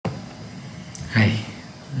Hi,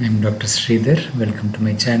 I'm Dr. Sridhar. Welcome to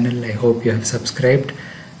my channel. I hope you have subscribed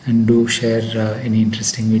and do share any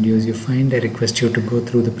interesting videos you find. I request you to go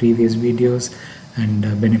through the previous videos and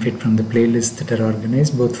benefit from the playlists that are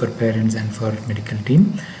organized both for parents and for medical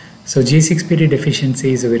team. So G6PD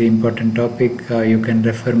deficiency is a very important topic. You can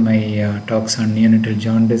refer my talks on neonatal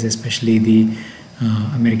jaundice, especially the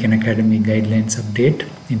American Academy Guidelines update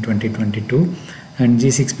in 2022. And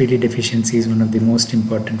G6PD deficiency is one of the most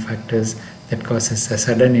important factors that causes a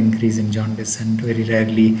sudden increase in jaundice, and very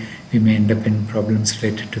rarely we may end up in problems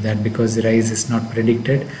related to that because the rise is not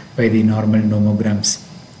predicted by the normal nomograms.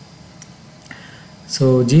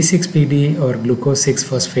 So G6PD or glucose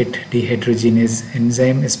 6-phosphate dehydrogenase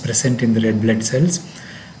enzyme is present in the red blood cells.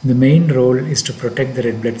 The main role is to protect the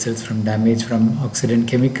red blood cells from damage from oxidant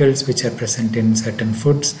chemicals which are present in certain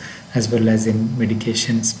foods as well as in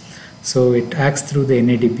medications. So it acts through the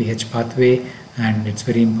NADPH pathway, and it's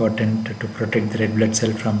very important to protect the red blood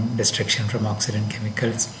cell from destruction from oxidant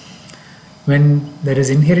chemicals. When there is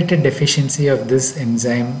inherited deficiency of this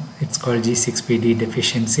enzyme, it's called G6PD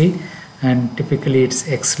deficiency, and typically it's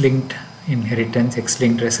X-linked inheritance,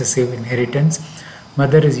 X-linked recessive inheritance.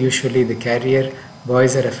 Mother is usually the carrier,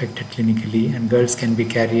 boys are affected clinically, and girls can be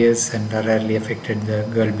carriers and are rarely affected, the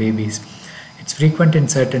girl babies. It's frequent in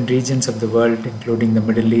certain regions of the world, including the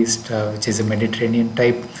Middle East, which is a Mediterranean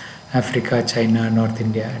type, Africa, China, North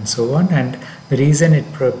India, and so on. And the reason it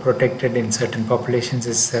protected in certain populations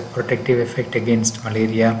is a protective effect against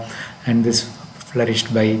malaria, and this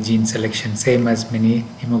flourished by gene selection, same as many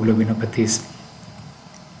hemoglobinopathies.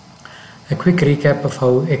 A quick recap of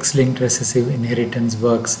how X-linked recessive inheritance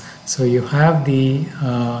works. So you have the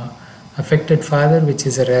affected father, which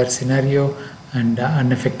is a rare scenario, and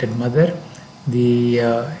unaffected mother. The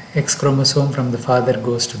X chromosome from the father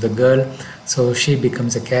goes to the girl, so she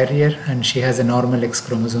becomes a carrier, and she has a normal X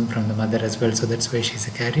chromosome from the mother as well, so that's why she's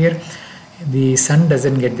a carrier. The son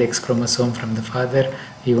doesn't get the X chromosome from the father,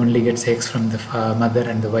 he only gets X from the mother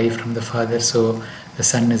and the Y from the father, so the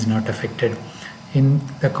son is not affected. In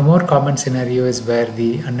the more common scenario is where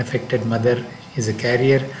the unaffected mother is a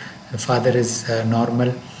carrier, the father is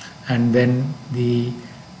normal, and then the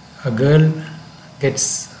girl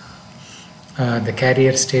gets the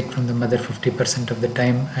carrier state from the mother 50% of the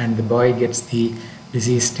time, and the boy gets the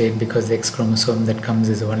disease state because the X chromosome that comes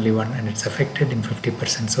is only one and it's affected in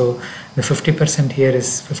 50%. So the 50% here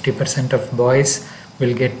is 50% of boys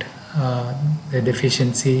will get the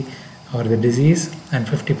deficiency or the disease, and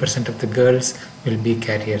 50% of the girls will be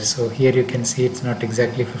carriers. So here you can see it's not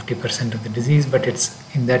exactly 50% of the disease, but it's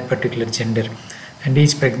in that particular gender. And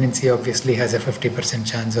each pregnancy obviously has a 50%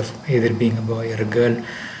 chance of either being a boy or a girl.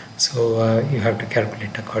 So you have to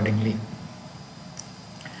calculate accordingly.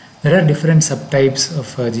 There are different subtypes of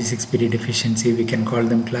G6PD deficiency. We can call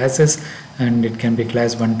them classes, and it can be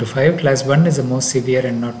class 1 to 5. Class 1 is the most severe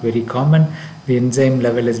and not very common. The enzyme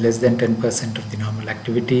level is less than 10% of the normal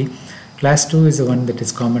activity. Class 2 is the one that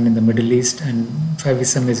is common in the Middle East, and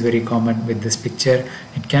favism is very common with this picture.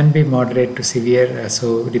 It can be moderate to severe,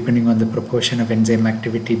 so depending on the proportion of enzyme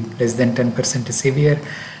activity, less than 10% is severe,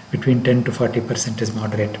 between 10 to 40% is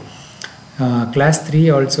moderate. Class 3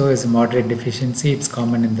 also is a moderate deficiency. It's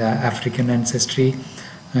common in the African ancestry,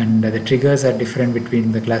 and the triggers are different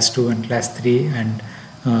between the class 2 and class 3, and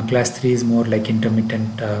class 3 is more like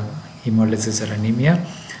intermittent hemolysis or anemia.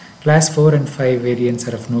 Class 4 and 5 variants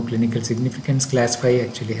are of no clinical significance. Class 5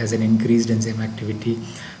 actually has an increased enzyme activity,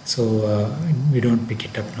 so we don't pick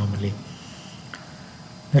it up normally.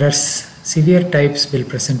 There are severe types will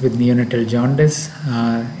present with neonatal jaundice.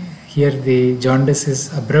 Here the jaundice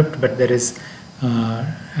is abrupt, but there is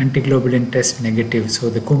antiglobulin test negative. So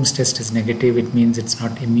the Coombs test is negative, it means it's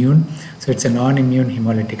not immune. So it's a non-immune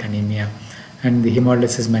hemolytic anemia, and the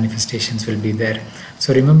hemolysis manifestations will be there.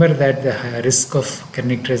 So remember that the risk of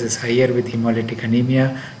kernicterus is higher with hemolytic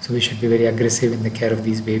anemia, so we should be very aggressive in the care of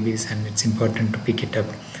these babies, and it's important to pick it up.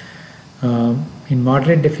 In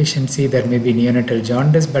moderate deficiency, there may be neonatal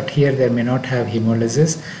jaundice, but here there may not have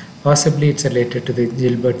hemolysis. Possibly it's related to the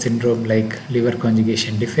Gilbert syndrome, like liver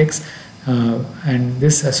conjugation defects, and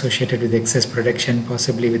this associated with excess production,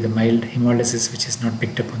 possibly with the mild hemolysis which is not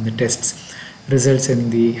picked up on the tests, results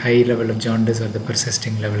in the high level of jaundice or the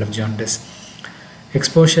persisting level of jaundice.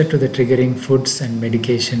 Exposure to the triggering foods and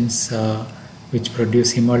medications which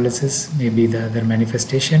produce hemolysis may be the other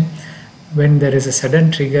manifestation. When there is a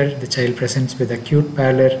sudden trigger, the child presents with acute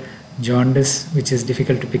pallor, jaundice, which is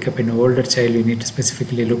difficult to pick up in an older child. You need to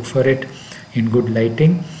specifically look for it in good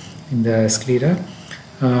lighting in the sclera.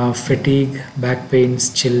 Fatigue, back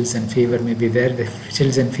pains, chills and fever may be there. The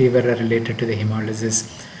chills and fever are related to the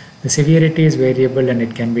hemolysis. The severity is variable and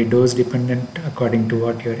it can be dose dependent according to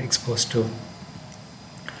what you are exposed to.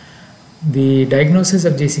 The diagnosis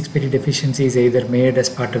of G6PD deficiency is either made as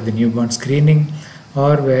part of the newborn screening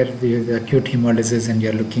or where the acute hemolysis and you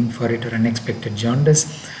are looking for it, or unexpected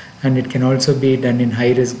jaundice, and it can also be done in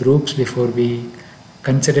high risk groups before we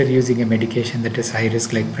consider using a medication that is high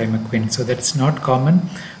risk like primaquine. So that's not common,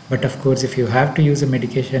 but of course if you have to use a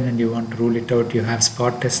medication and you want to rule it out, you have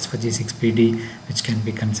spot tests for G6PD which can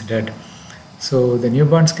be considered. So the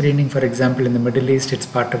newborn screening, for example, in the Middle East, it's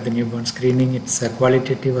part of the newborn screening. It's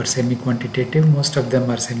qualitative or semi-quantitative. Most of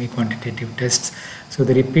them are semi-quantitative tests. So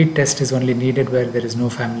the repeat test is only needed where there is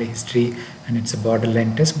no family history and it's a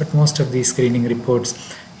borderline test. But most of these screening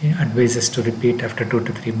reports advise us to repeat after 2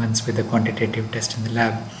 to 3 months with a quantitative test in the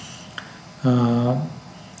lab.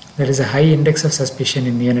 There is a high index of suspicion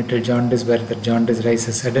in neonatal jaundice where the jaundice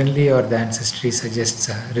rises suddenly or the ancestry suggests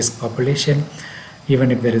a risk population,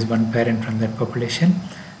 even if there is one parent from that population.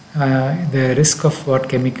 The risk of what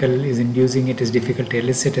chemical is inducing it is difficult to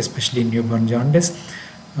elicit, especially in newborn jaundice.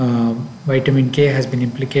 Vitamin K has been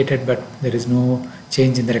implicated, but there is no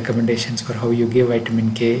change in the recommendations for how you give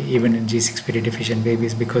vitamin K even in G6PD deficient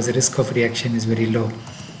babies because the risk of reaction is very low.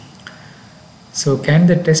 So can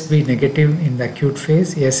the test be negative in the acute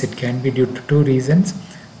phase? Yes, it can be due to 2 reasons.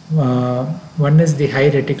 One is the high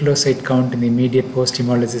reticulocyte count in the immediate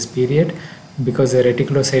post-hemolysis period, because the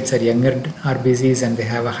reticulocytes are younger RBCs and they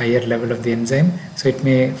have a higher level of the enzyme, so it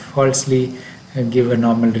may falsely give a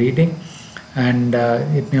normal reading. And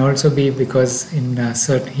it may also be because in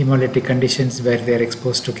certain hemolytic conditions where they are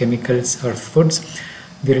exposed to chemicals or foods,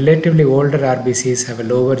 the relatively older RBCs have a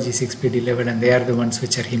lower G6PD level and they are the ones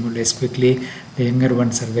which are hemolyzed quickly. The younger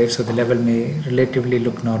ones survive, so the level may relatively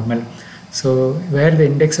look normal. So where the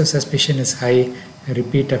index of suspicion is high,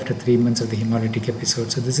 repeat after 3 months of the hemolytic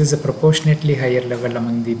episode. So this is a proportionately higher level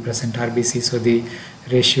among the present RBC, so the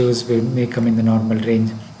ratios may come in the normal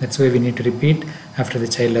range. That's why we need to repeat after the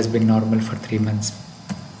child has been normal for 3 months.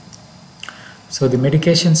 So the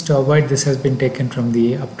medications to avoid this has been taken from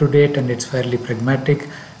the up-to-date and it's fairly pragmatic.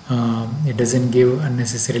 It doesn't give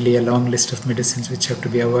unnecessarily a long list of medicines which have to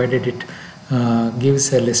be avoided. It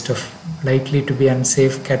gives a list of likely to be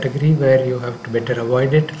unsafe category where you have to better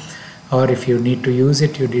avoid it, or if you need to use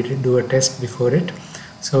it, you need to do a test before it.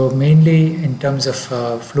 So mainly in terms of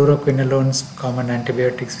fluoroquinolones, common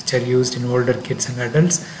antibiotics which are used in older kids and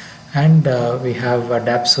adults, and we have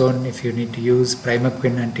dapsone if you need to use,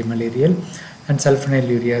 primaquine antimalarial, and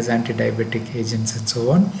sulfonylureas, anti-diabetic agents, and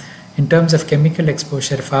so on. In terms of chemical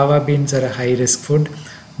exposure, fava beans are a high risk food.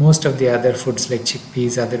 Most of the other foods like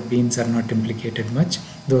chickpeas, other beans are not implicated much,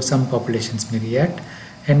 though some populations may react.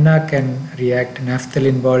 Henna can react.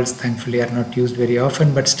 Naphthalene balls thankfully are not used very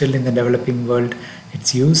often, but still in the developing world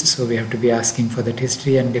it's used, so we have to be asking for that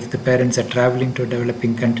history, and if the parents are traveling to a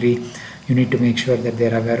developing country, you need to make sure that they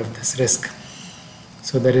are aware of this risk.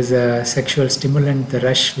 So there is a sexual stimulant, the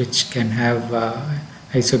rush, which can have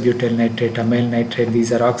isobutyl nitrate, amyl nitrate.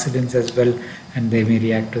 These are oxidants as well and they may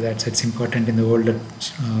react to that, so it's important in the older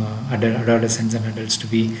adolescents and adults to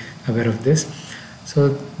be aware of this. So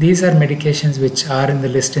these are medications which are in the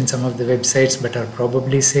list in some of the websites but are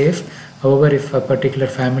probably safe. However, if a particular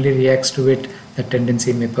family reacts to it, the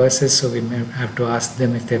tendency may persist, so we may have to ask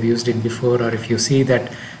them if they've used it before, or if you see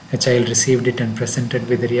that a child received it and presented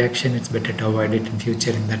with a reaction, it's better to avoid it in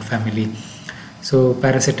future in that family. So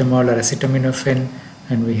paracetamol or acetaminophen,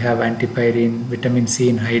 and we have antipyrine, vitamin C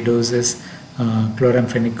in high doses,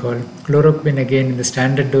 chloramphenicol. Chloroquine, again in the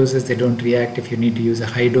standard doses they don't react. If you need to use a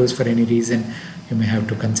high dose for any reason, you may have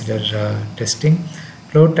to consider testing.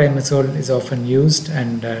 Clotrimazole is often used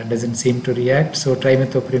and doesn't seem to react, so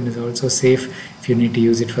trimethoprim is also safe if you need to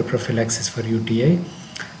use it for prophylaxis for UTI.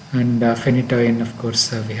 And phenytoin, of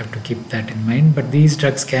course, we have to keep that in mind, but these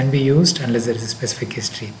drugs can be used unless there is a specific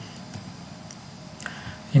history.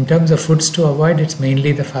 In terms of foods to avoid, it's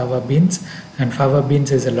mainly the fava beans, and fava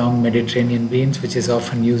beans is a long Mediterranean beans which is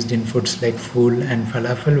often used in foods like fool and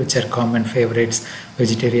falafel, which are common favorites,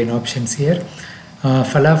 vegetarian options here.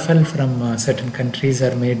 Falafel from certain countries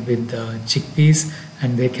are made with chickpeas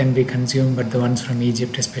and they can be consumed, but the ones from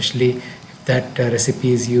Egypt especially, if that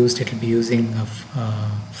recipe is used, it will be using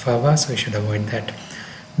fava, so you should avoid that.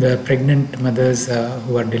 The pregnant mothers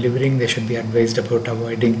who are delivering, they should be advised about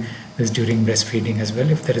avoiding this during breastfeeding as well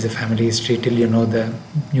if there is a family history till you know the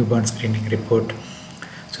newborn screening report.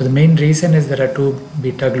 So the main reason is there are two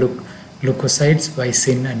beta-glucosides,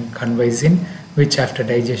 vicin and convicin, which after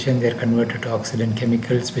digestion they are converted to oxidant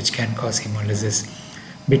chemicals which can cause hemolysis.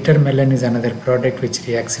 Bitter melon is another product which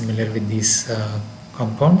reacts similar with these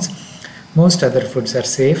compounds. Most other foods are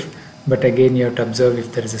safe. But again, you have to observe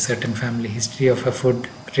if there is a certain family history of a food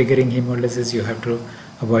triggering hemolysis, you have to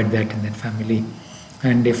avoid that in that family.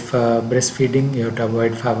 And if breastfeeding, you have to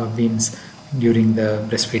avoid fava beans during the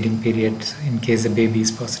breastfeeding period in case the baby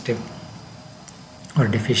is positive or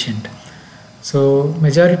deficient. So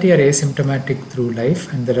majority are asymptomatic through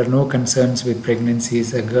life, and there are no concerns with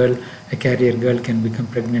pregnancies. A carrier girl can become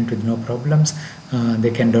pregnant with no problems.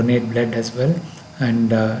 They can donate blood as well,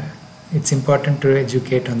 and it's important to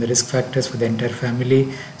educate on the risk factors for the entire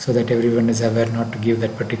family so that everyone is aware not to give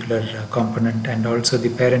that particular component. And also the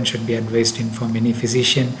parent should be advised to inform any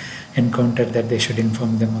physician encounter that they should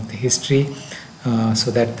inform them of the history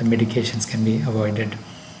so that the medications can be avoided.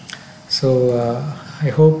 So I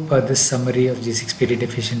hope this summary of G6PD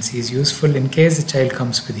deficiency is useful. In case the child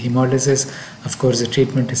comes with hemolysis, of course the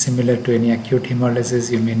treatment is similar to any acute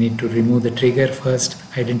hemolysis. You may need to remove the trigger first,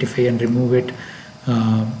 identify and remove it.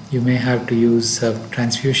 You may have to use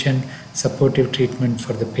transfusion, supportive treatment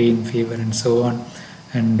for the pain, fever and so on,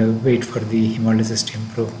 and wait for the hemolysis to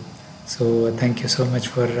improve. So thank you so much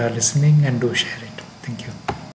for listening, and do share it. Thank you.